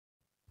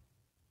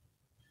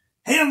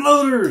Hand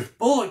loaders,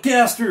 bullet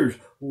casters,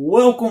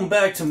 welcome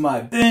back to my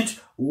bench.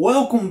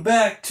 Welcome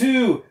back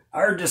to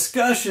our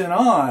discussion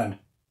on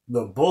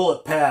the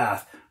bullet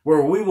path,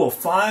 where we will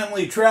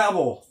finally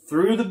travel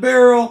through the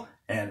barrel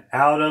and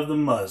out of the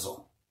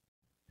muzzle.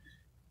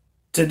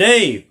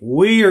 Today,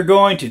 we are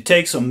going to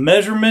take some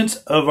measurements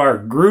of our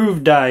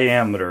groove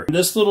diameter.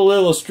 This little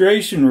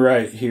illustration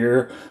right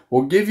here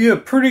will give you a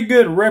pretty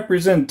good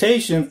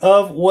representation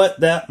of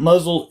what that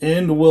muzzle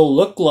end will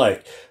look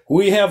like.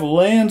 We have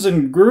lands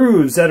and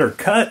grooves that are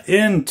cut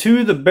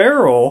into the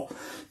barrel.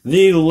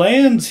 The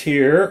lands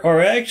here are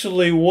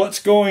actually what's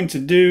going to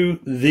do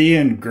the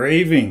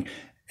engraving,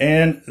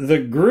 and the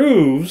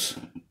grooves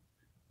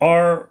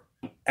are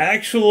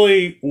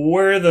actually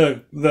where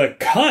the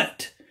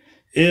cut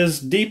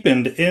is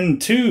deepened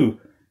into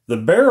the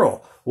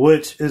barrel,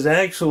 which is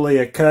actually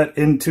a cut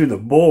into the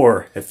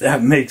bore, if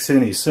that makes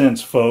any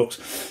sense,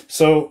 folks.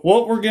 So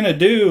what we're going to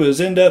do is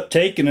end up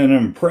taking an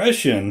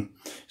impression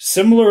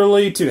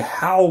similarly to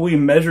how we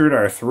measured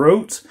our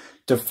throats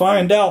to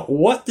find out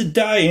what the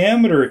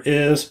diameter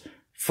is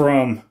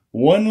from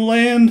one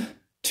land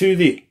to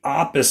the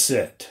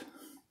opposite.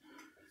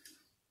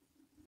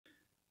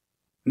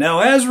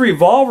 Now, as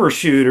revolver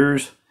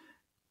shooters,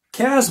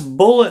 cast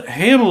bullet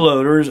hand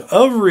loaders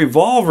of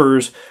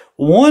revolvers,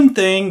 one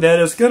thing that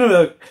is going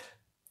to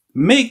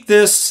make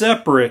this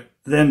separate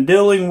than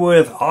dealing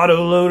with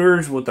auto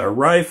loaders with our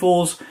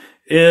rifles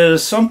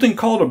is something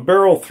called a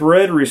barrel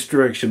thread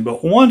restriction.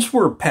 But once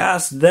we're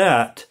past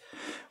that,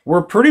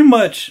 we're pretty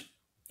much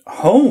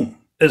home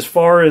as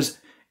far as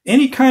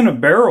any kind of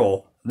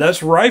barrel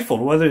that's rifled,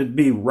 whether it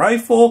be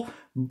rifle,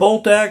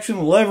 bolt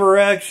action, lever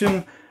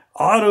action,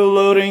 auto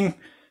loading,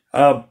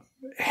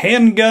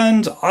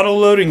 handguns,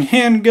 auto-loading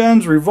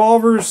handguns,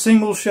 revolvers,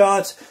 single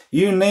shots,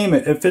 you name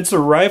it. If it's a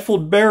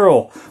rifled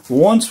barrel,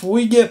 once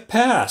we get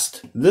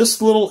past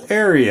this little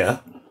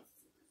area,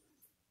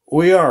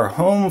 we are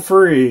home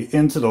free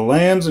into the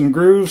lands and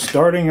grooves,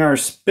 starting our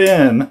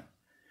spin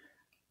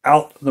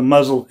out the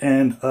muzzle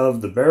end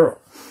of the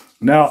barrel.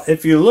 Now,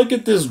 if you look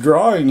at this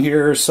drawing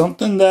here,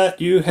 something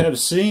that you have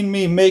seen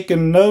me make a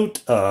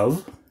note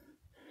of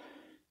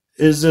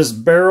is this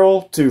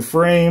barrel to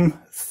frame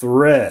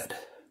thread.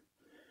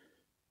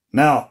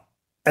 Now,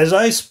 as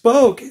I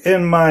spoke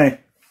in my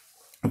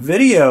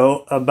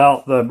video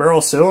about the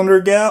barrel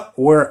cylinder gap,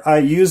 where I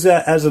use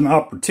that as an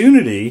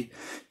opportunity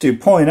to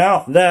point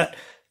out that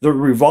the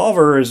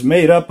revolver is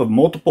made up of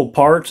multiple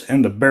parts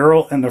and the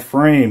barrel and the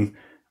frame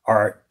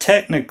are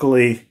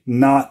technically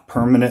not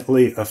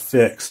permanently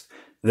affixed.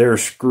 They're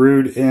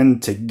screwed in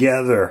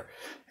together.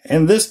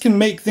 And this can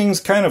make things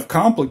kind of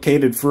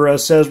complicated for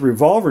us as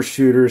revolver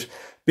shooters,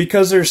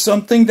 because there's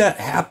something that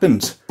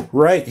happens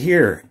right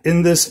here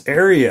in this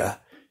area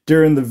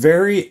during the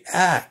very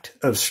act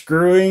of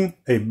screwing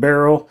a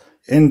barrel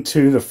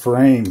into the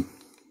frame.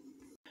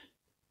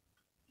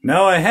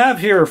 Now, I have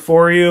here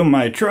for you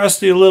my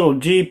trusty little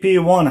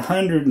GP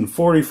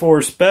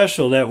 144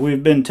 special that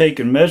we've been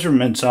taking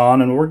measurements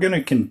on, and we're going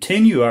to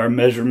continue our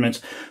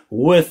measurements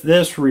with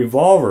this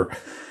revolver.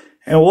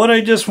 And what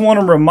I just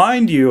want to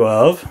remind you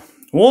of,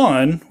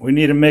 one, we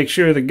need to make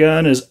sure the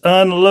gun is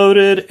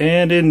unloaded,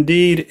 and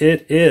indeed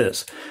it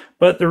is.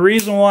 But the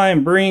reason why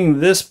I'm bringing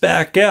this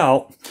back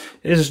out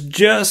is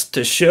just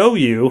to show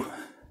you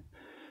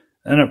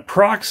an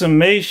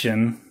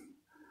approximation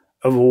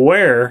of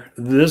where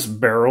this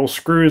barrel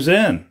screws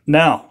in.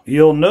 Now,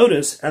 you'll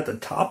notice at the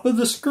top of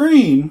the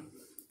screen,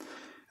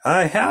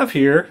 I have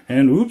here,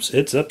 and oops,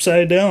 it's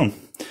upside down.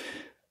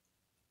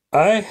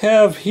 I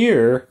have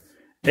here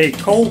a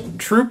Colt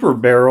Trooper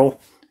barrel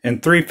in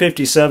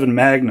 .357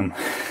 Magnum.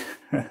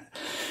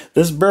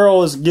 This barrel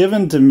was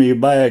given to me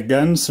by a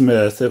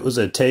gunsmith. It was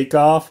a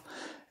takeoff,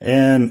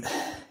 and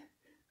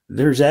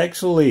there's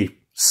actually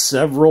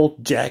several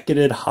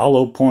jacketed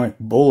hollow point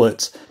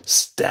bullets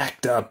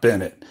stacked up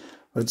in it.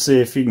 Let's see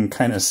if you can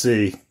kind of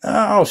see.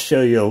 I'll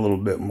show you a little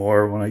bit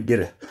more when I get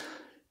a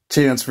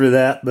chance for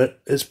that,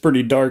 but it's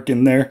pretty dark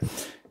in there.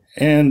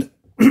 And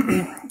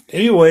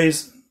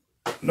anyways,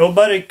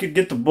 nobody could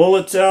get the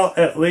bullets out,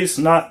 at least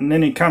not in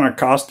any kind of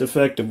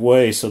cost-effective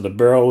way, so the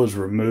barrel was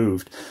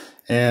removed,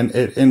 and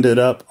it ended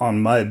up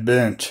on my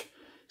bench.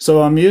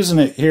 So I'm using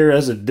it here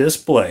as a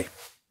display.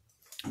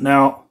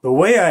 Now, the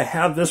way I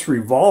have this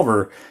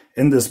revolver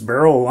and this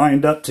barrel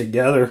lined up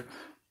together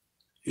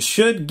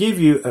should give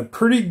you a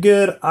pretty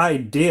good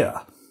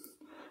idea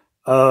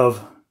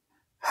of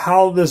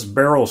how this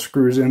barrel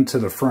screws into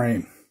the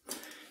frame.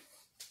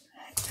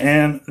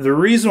 And the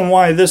reason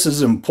why this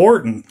is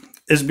important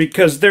is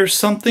because there's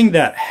something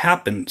that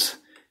happens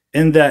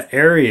in that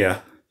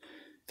area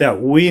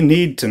that we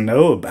need to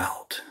know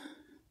about.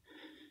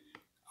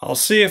 I'll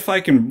see if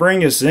I can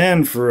bring us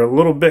in for a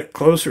little bit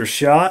closer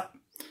shot.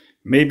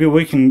 Maybe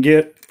we can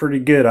get a pretty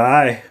good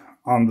eye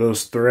on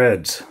those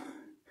threads.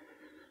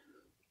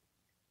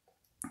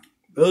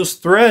 Those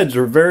threads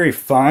are very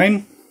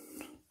fine.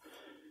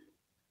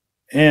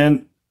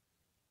 And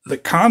the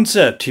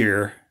concept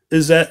here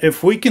is that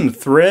if we can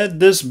thread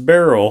this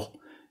barrel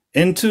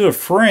into a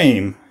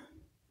frame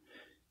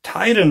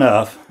tight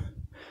enough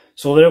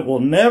so that it will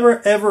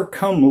never ever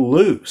come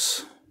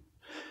loose,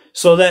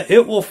 so that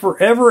it will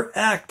forever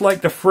act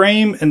like the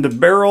frame and the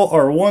barrel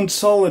are one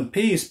solid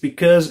piece,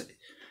 because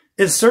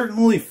it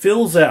certainly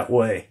feels that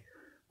way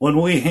when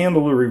we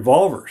handle the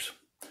revolvers,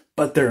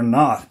 but they're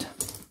not.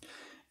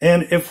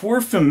 And if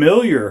we're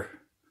familiar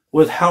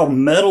with how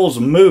metals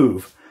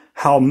move,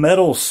 how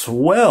metals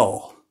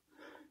swell,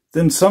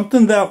 then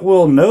something that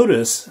we'll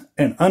notice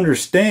and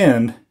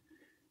understand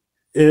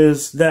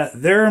is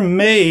that there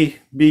may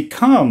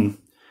become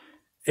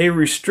a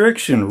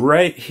restriction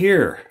right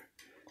here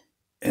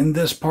in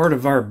this part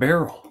of our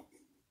barrel,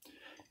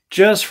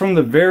 just from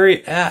the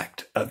very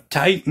act of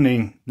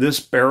tightening this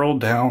barrel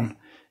down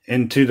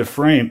into the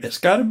frame. It's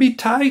got to be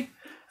tight.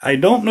 I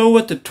don't know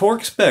what the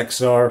torque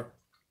specs are,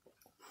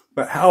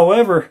 but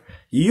however,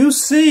 you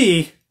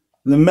see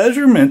the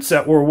measurements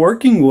that we're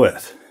working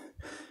with.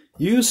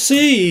 You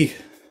see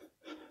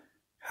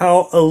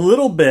how a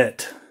little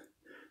bit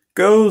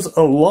goes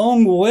a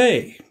long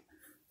way.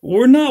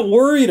 We're not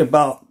worried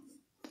about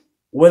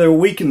whether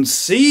we can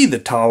see the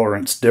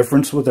tolerance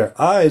difference with our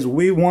eyes.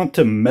 We want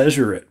to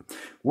measure it.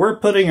 We're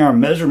putting our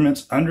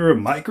measurements under a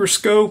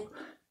microscope,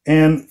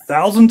 and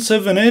thousandths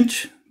of an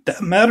inch,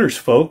 that matters,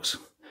 folks.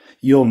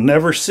 You'll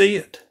never see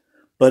it,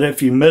 but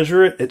if you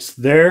measure it, it's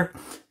there.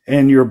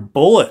 And your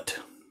bullet,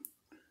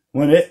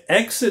 when it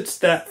exits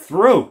that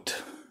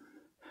throat,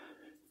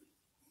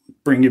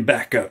 bring you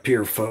back up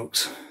here,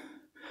 folks.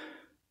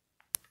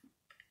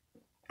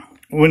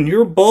 When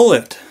your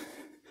bullet,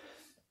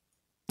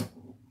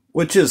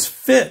 which is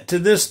fit to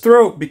this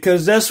throat,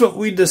 because that's what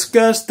we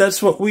discussed,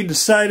 that's what we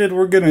decided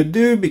we're going to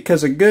do,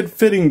 because a good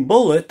fitting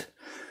bullet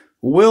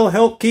will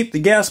help keep the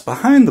gas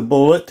behind the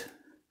bullet,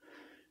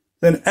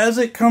 then as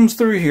it comes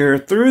through here,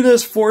 through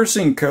this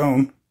forcing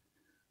cone,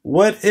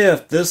 what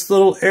if this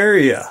little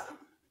area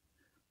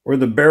where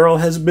the barrel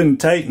has been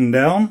tightened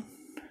down,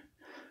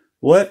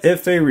 what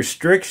if a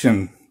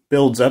restriction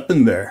builds up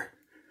in there?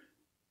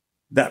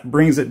 That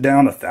brings it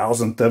down a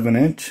thousandth of an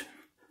inch,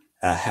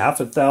 a half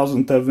a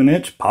thousandth of an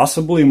inch,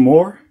 possibly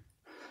more,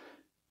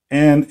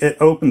 and it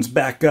opens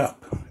back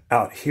up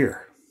out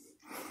here.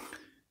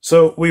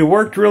 So we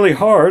worked really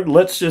hard.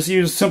 Let's just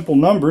use simple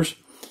numbers.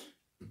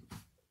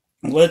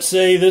 Let's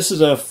say this is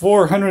a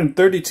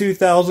 432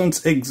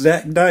 thousandths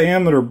exact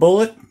diameter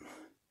bullet,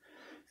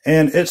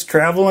 and it's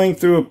traveling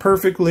through a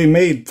perfectly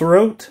made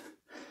throat.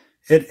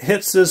 It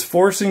hits this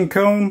forcing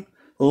cone.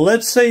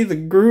 Let's say the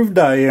groove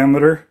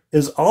diameter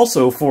is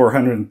also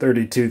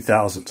 432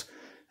 thousandths.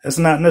 That's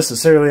not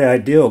necessarily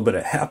ideal, but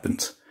it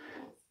happens.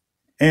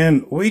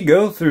 And we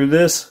go through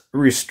this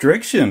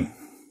restriction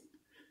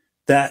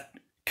that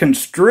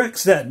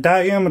constricts that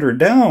diameter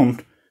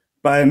down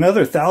by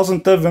another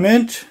thousandth of an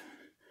inch.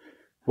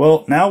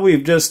 Well, now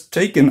we've just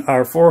taken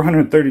our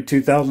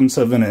 432 thousandths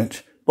of an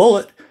inch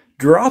bullet,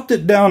 dropped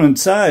it down in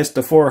size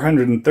to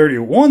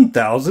 431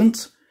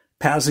 thousandths,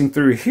 passing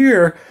through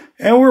here,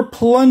 and we're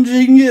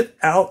plunging it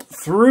out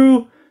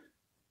through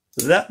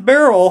that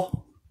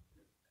barrel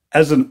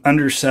as an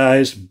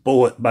undersized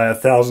bullet by a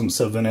thousandths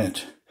of an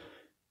inch.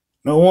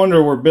 No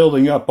wonder we're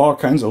building up all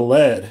kinds of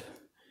lead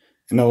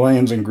in the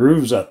lands and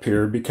grooves up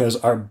here, because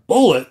our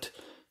bullet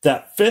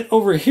that fit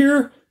over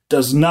here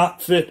does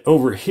not fit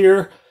over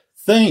here,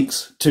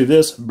 thanks to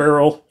this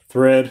barrel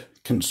thread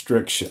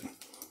constriction.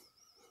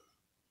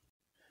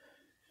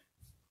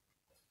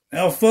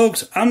 Now,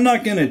 folks, I'm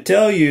not going to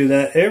tell you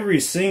that every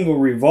single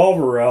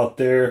revolver out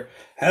there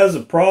has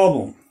a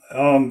problem.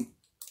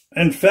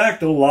 In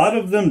fact, a lot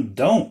of them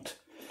don't.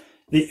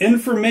 The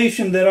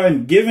information that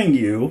I'm giving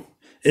you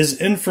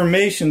is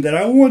information that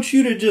I want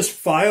you to just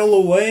file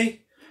away,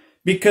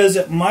 because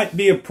it might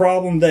be a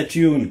problem that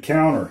you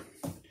encounter.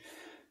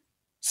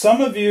 Some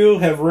of you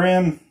have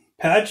ran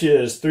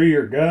patches through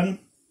your gun,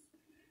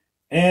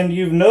 and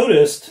you've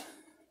noticed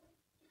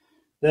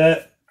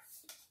that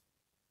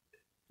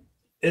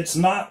it's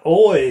not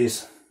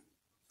always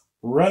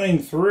running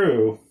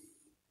through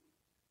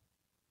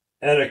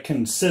at a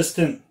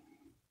consistent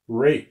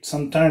rate.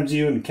 Sometimes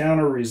you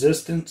encounter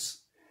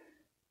resistance.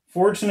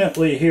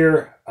 Fortunately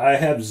here, I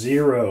have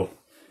zero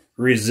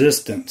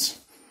resistance.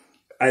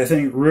 I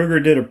think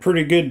Ruger did a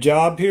pretty good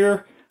job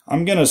here.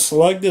 I'm going to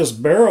slug this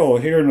barrel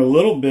here in a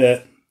little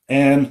bit,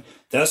 and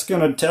that's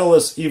going to tell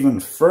us even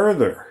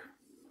further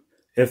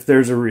if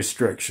there's a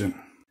restriction.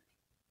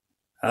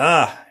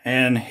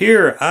 And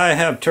here I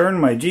have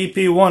turned my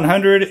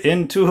GP100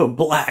 into a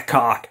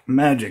Blackhawk.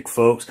 Magic,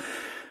 folks.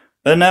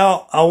 But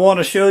now I want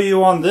to show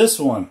you on this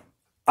one.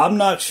 I'm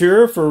not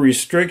sure if a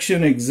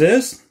restriction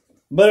exists,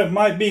 but it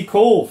might be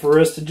cool for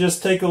us to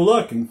just take a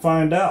look and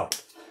find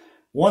out.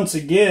 Once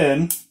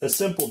again, a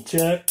simple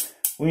check.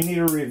 We need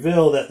to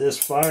reveal that this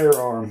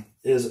firearm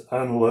is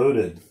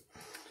unloaded.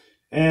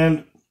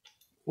 And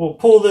we'll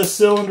pull this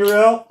cylinder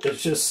out.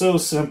 It's just so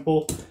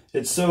simple.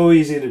 It's so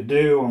easy to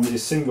do on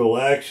these single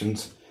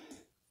actions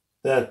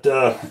that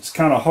it's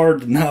kind of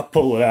hard to not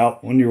pull it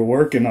out when you're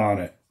working on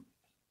it.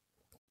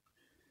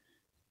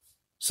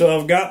 So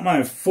I've got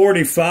my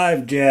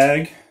 45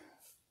 Jag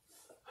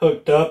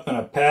hooked up in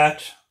a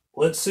patch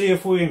let's see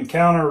if we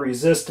encounter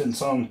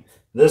resistance on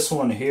this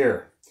one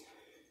here.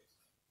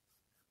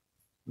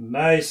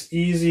 Nice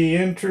easy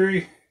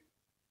entry.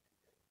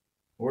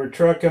 We're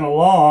trucking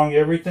along.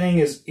 Everything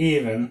is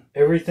even.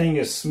 Everything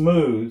is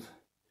smooth.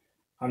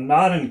 I'm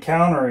not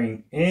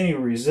encountering any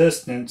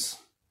resistance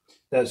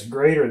that's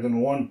greater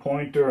than one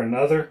point or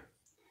another.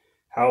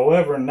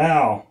 However,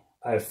 now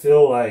I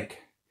feel like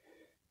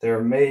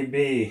there may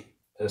be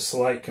a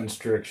slight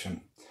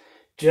constriction.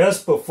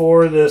 Just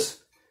before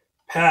this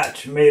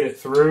patch made it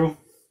through,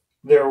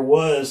 there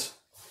was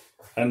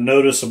a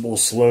noticeable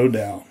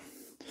slowdown.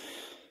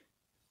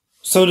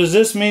 So does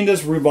this mean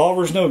this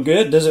revolver's no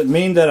good? Does it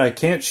mean that I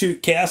can't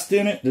shoot cast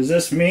in it? Does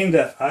this mean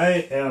that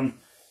I am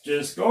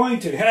just going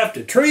to have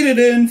to trade it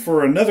in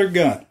for another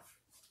gun?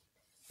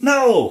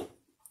 No!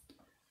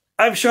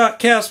 I've shot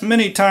cast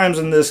many times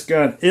in this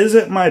gun. Is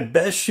it my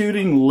best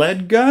shooting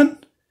lead gun?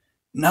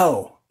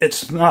 No,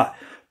 it's not.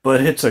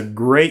 But it's a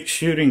great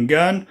shooting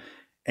gun,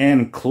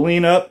 and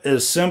cleanup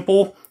is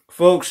simple.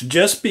 Folks,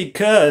 just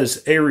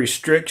because a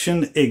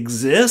restriction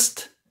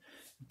exists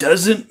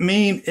doesn't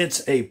mean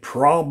it's a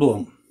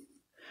problem.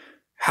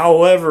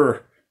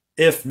 However,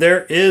 if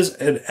there is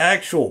an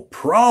actual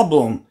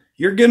problem,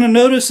 you're going to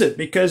notice it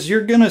because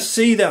you're going to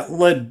see that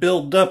lead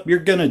build up. You're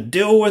going to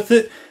deal with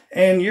it,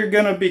 and you're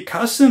going to be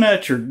cussing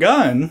at your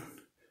gun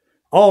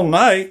all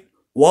night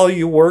while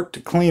you work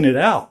to clean it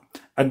out.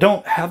 I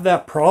don't have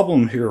that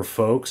problem here,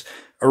 folks.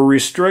 A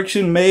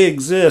restriction may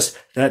exist.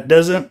 That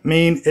doesn't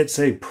mean it's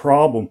a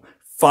problem.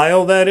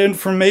 File that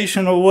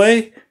information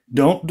away.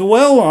 Don't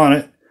dwell on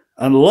it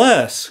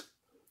unless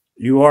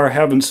you are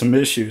having some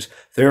issues.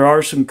 There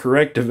are some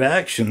corrective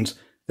actions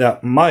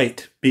that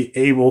might be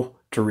able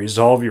to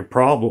resolve your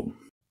problem.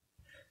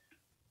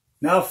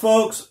 Now,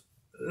 folks,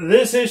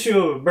 this issue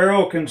of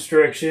barrel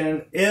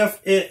constriction,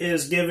 if it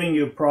is giving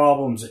you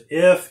problems,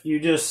 if you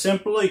just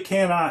simply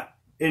cannot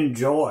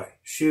enjoy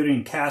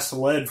shooting cast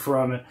lead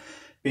from it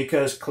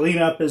because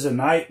cleanup is a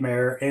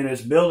nightmare and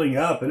it's building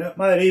up and it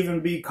might even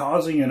be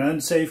causing an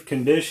unsafe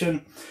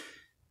condition,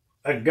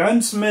 a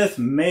gunsmith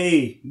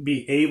may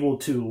be able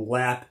to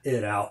lap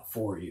it out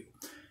for you.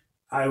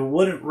 I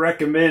wouldn't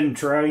recommend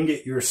trying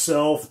it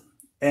yourself,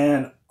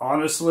 and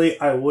honestly,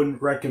 I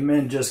wouldn't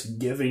recommend just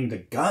giving the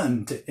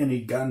gun to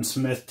any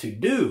gunsmith to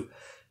do,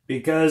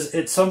 because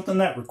it's something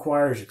that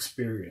requires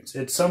experience.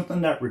 It's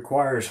something that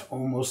requires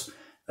almost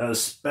a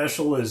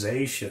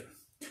specialization.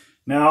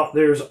 Now,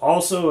 there's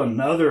also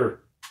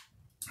another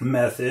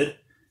method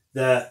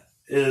that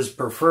is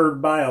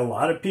preferred by a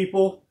lot of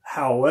people.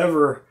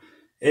 However,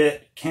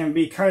 it can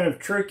be kind of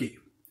tricky.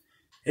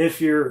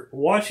 If you're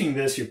watching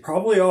this, you're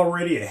probably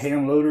already a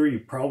hand loader. You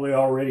probably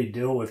already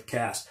deal with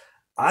cast.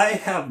 I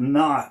have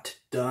not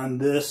done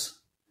this,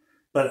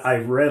 but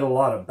I've read a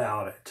lot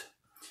about it.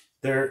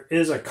 There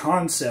is a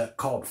concept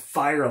called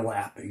fire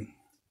lapping.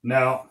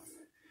 Now,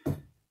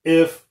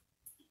 if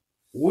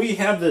we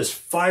have this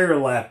fire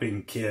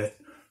lapping kit,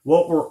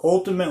 what we're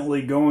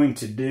ultimately going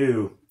to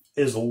do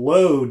is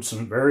load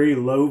some very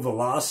low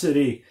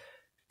velocity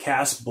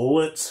cast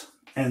bullets,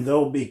 and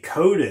they'll be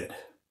coated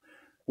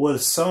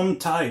with some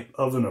type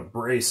of an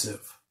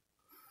abrasive.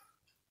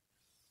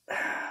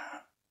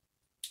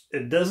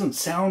 It doesn't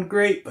sound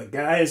great, but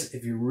guys,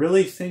 if you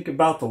really think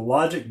about the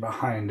logic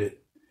behind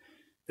it,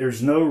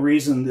 there's no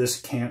reason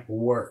this can't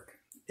work.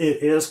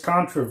 It is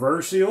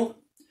controversial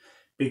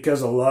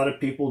because a lot of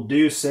people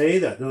do say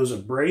that those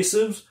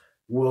abrasives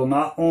will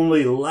not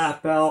only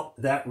lap out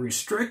that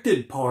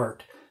restricted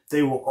part,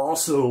 they will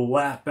also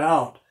lap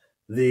out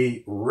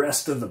the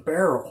rest of the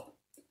barrel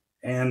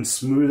and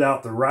smooth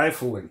out the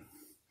rifling.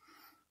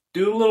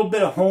 Do a little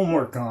bit of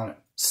homework on it.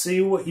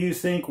 See what you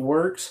think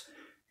works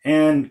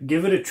and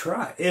give it a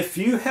try. If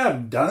you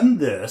have done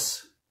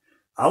this,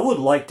 I would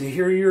like to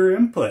hear your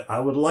input. I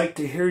would like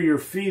to hear your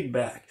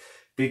feedback,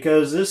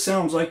 because this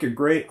sounds like a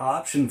great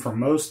option for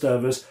most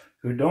of us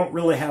who don't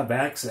really have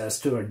access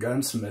to a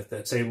gunsmith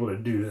that's able to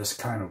do this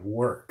kind of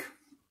work.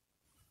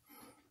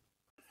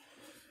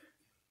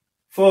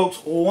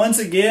 Folks, once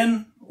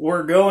again,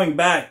 we're going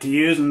back to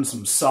using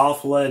some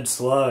soft lead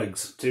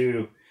slugs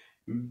to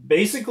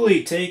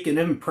basically take an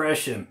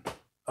impression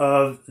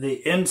of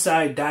the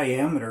inside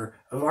diameter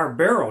of our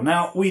barrel.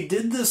 Now, we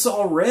did this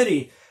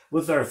already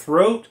with our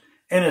throat,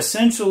 and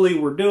essentially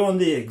we're doing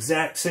the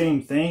exact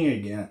same thing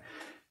again.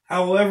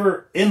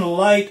 However, in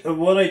light of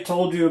what I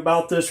told you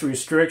about this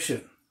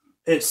restriction,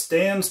 it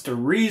stands to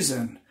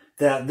reason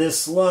that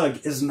this slug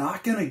is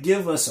not going to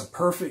give us a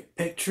perfect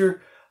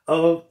picture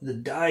of the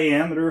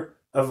diameter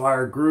of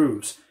our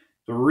grooves.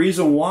 The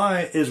reason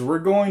why is we're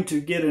going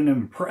to get an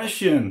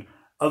impression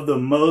of the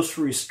most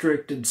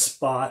restricted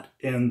spot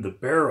in the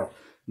barrel.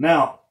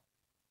 Now,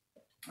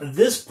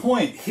 this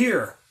point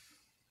here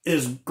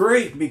is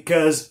great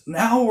because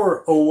now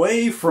we're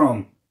away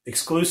from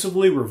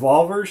exclusively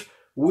revolvers.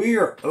 We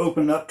are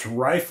open up to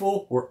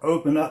rifle. We're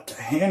open up to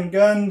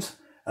handguns,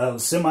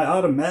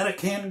 semi-automatic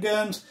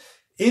handguns,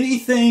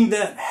 anything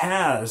that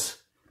has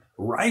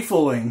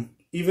rifling,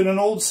 even an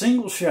old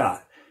single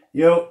shot.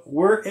 You know,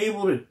 we're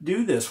able to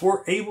do this.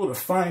 We're able to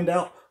find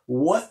out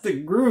what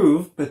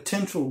the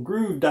potential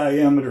groove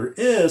diameter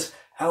is.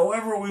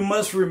 However, we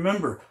must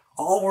remember,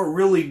 all we're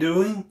really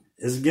doing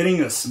is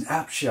getting a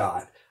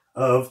snapshot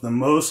of the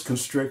most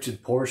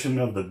constricted portion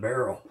of the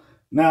barrel.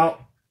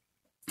 Now,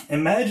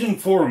 imagine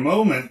for a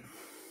moment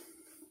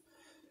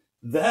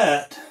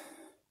that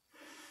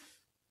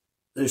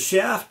the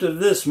shaft of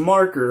this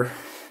marker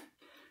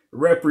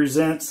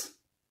represents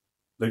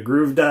the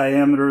groove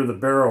diameter of the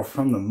barrel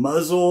from the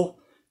muzzle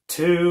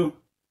to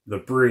the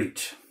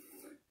breech.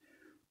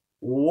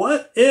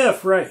 What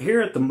if right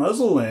here at the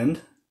muzzle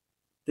end,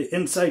 the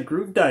inside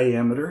groove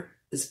diameter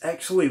is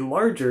actually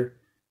larger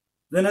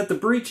than at the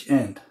breech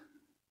end?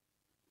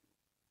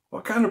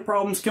 What kind of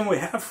problems can we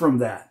have from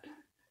that?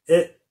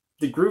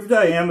 The groove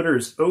diameter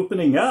is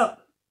opening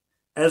up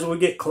as we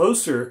get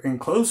closer and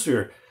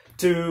closer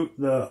to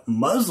the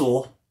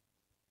muzzle.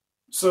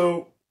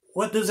 So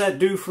what does that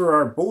do for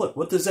our bullet?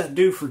 What does that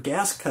do for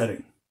gas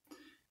cutting?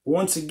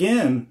 Once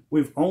again,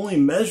 we've only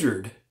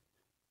measured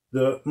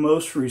the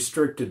most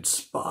restricted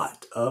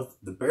spot of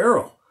the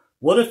barrel.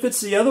 What if it's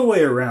the other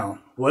way around?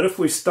 What if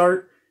we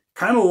start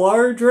kind of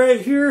large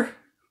right here,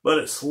 but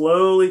it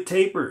slowly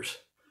tapers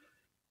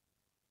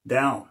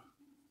down?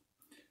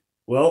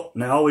 Well,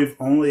 now we've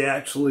only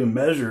actually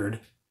measured,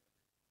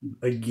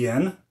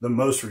 again, the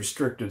most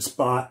restricted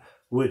spot,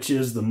 which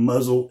is the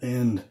muzzle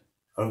end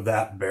of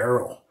that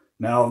barrel.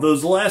 Now,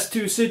 those last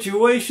two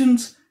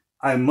situations,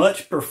 I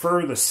much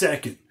prefer the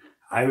second.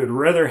 I would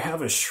rather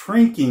have a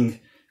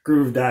shrinking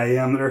groove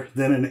diameter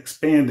than an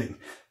expanding,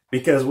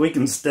 because we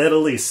can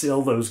steadily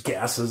seal those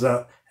gases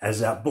up as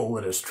that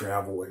bullet is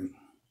traveling.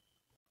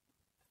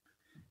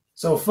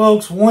 So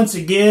folks, once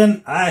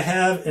again, I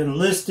have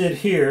enlisted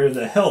here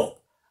the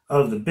help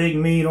of the Big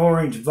Mean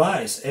Orange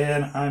Vise,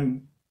 and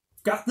I'm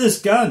got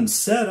this gun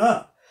set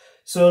up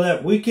so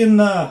that we can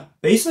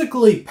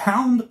basically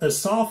pound a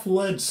soft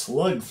lead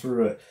slug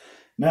through it.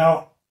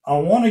 Now, I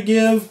want to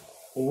give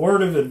a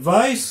word of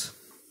advice.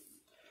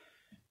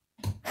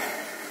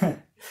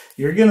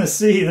 You're going to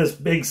see this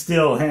big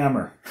steel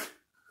hammer.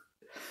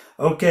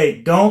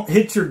 Okay, don't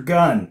hit your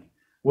gun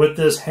with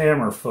this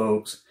hammer,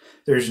 folks.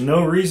 There's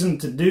no reason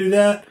to do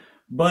that,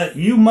 but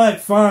you might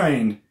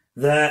find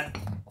that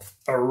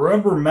a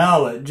rubber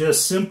mallet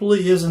just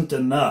simply isn't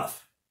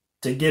enough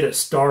to get it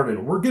started.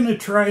 We're going to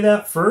try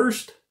that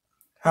first.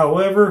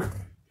 However,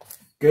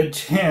 good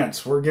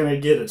chance we're going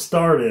to get it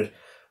started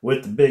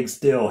with the big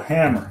steel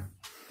hammer.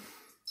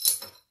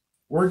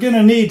 We're going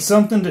to need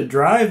something to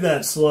drive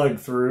that slug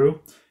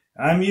through.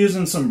 I'm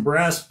using some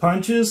brass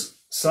punches.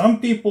 Some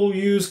people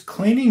use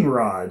cleaning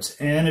rods,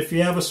 and if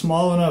you have a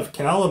small enough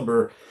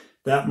caliber,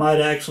 that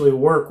might actually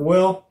work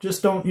well.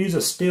 Just don't use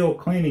a steel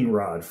cleaning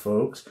rod,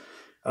 folks.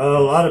 A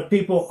lot of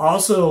people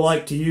also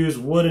like to use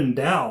wooden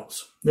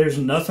dowels. There's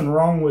nothing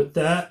wrong with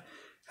that.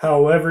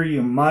 However,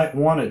 you might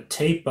want to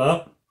tape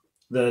up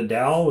the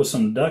dowel with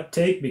some duct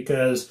tape,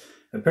 because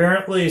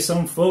apparently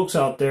some folks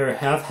out there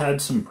have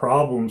had some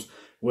problems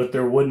with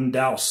their wooden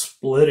dowel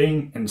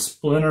splitting and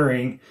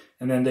splintering,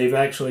 and then they've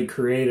actually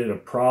created a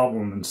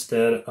problem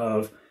instead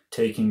of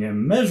taking a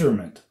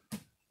measurement.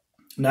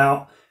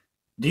 Now,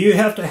 do you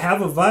have to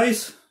have a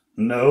vise?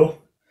 No.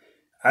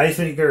 I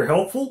think they're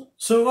helpful,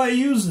 so I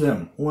use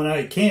them when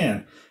I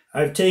can.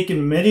 I've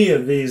taken many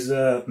of these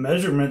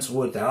measurements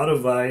without a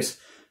vise.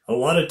 A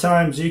lot of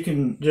times you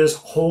can just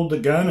hold the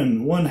gun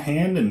in one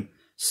hand and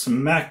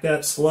smack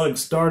that slug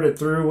started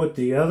through with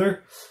the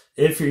other.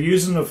 If you're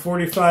using a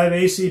 45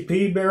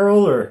 ACP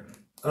barrel or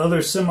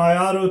other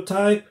semi-auto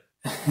type,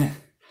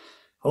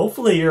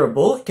 hopefully you're a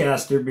bullet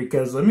caster,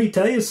 because let me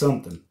tell you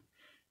something.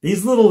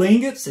 These little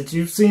ingots that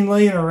you've seen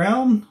laying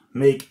around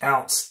make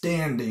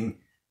outstanding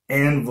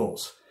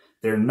anvils.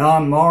 They're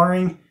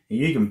non-marring, and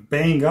you can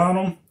bang on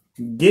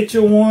them. Get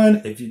you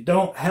one. If you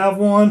don't have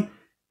one,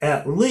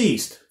 at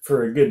least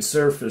for a good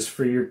surface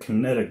for your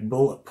kinetic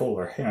bullet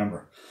puller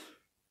hammer.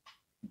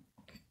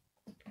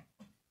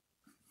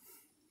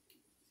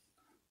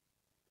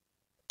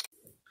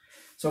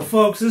 So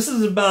folks, this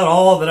is about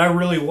all that I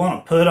really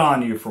want to put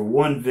on you for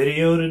one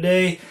video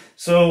today.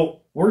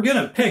 So we're going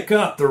to pick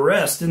up the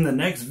rest in the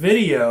next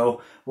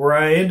video, where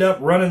I end up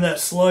running that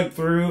slug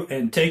through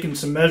and taking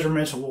some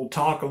measurements, and we'll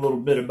talk a little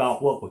bit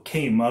about what we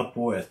came up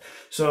with.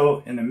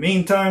 So in the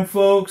meantime,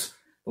 folks,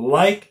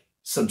 like,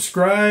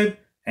 subscribe,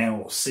 and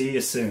we'll see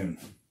you soon.